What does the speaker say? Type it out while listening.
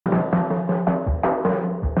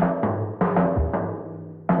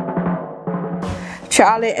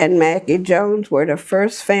Charlie and Maggie Jones were the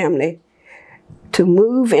first family to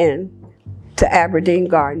move in to Aberdeen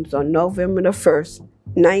Gardens on November the 1st,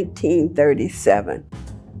 1937.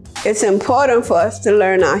 It's important for us to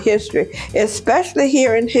learn our history, especially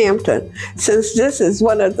here in Hampton, since this is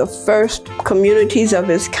one of the first communities of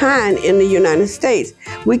its kind in the United States.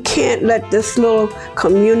 We can't let this little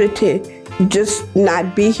community just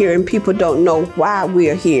not be here and people don't know why we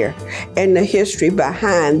are here and the history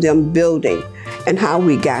behind them building and how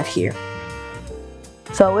we got here.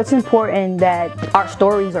 So it's important that our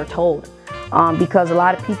stories are told because a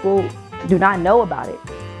lot of people do not know about it.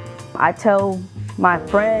 I tell my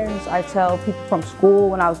friends, I tell people from school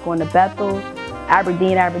when I was going to Bethel,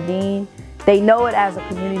 Aberdeen, they know it as a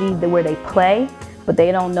community where they play, but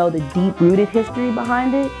they don't know the deep-rooted history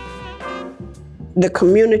behind it. The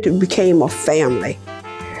community became a family,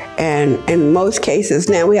 and in most cases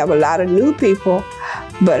now we have a lot of new people,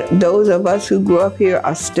 but those of us who grew up here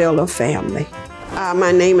are still a family.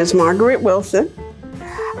 My name is Margaret Wilson.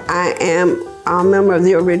 I am a member of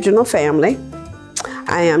the original family.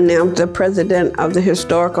 I am now the president of the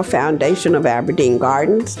Historical Foundation of Aberdeen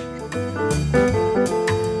Gardens.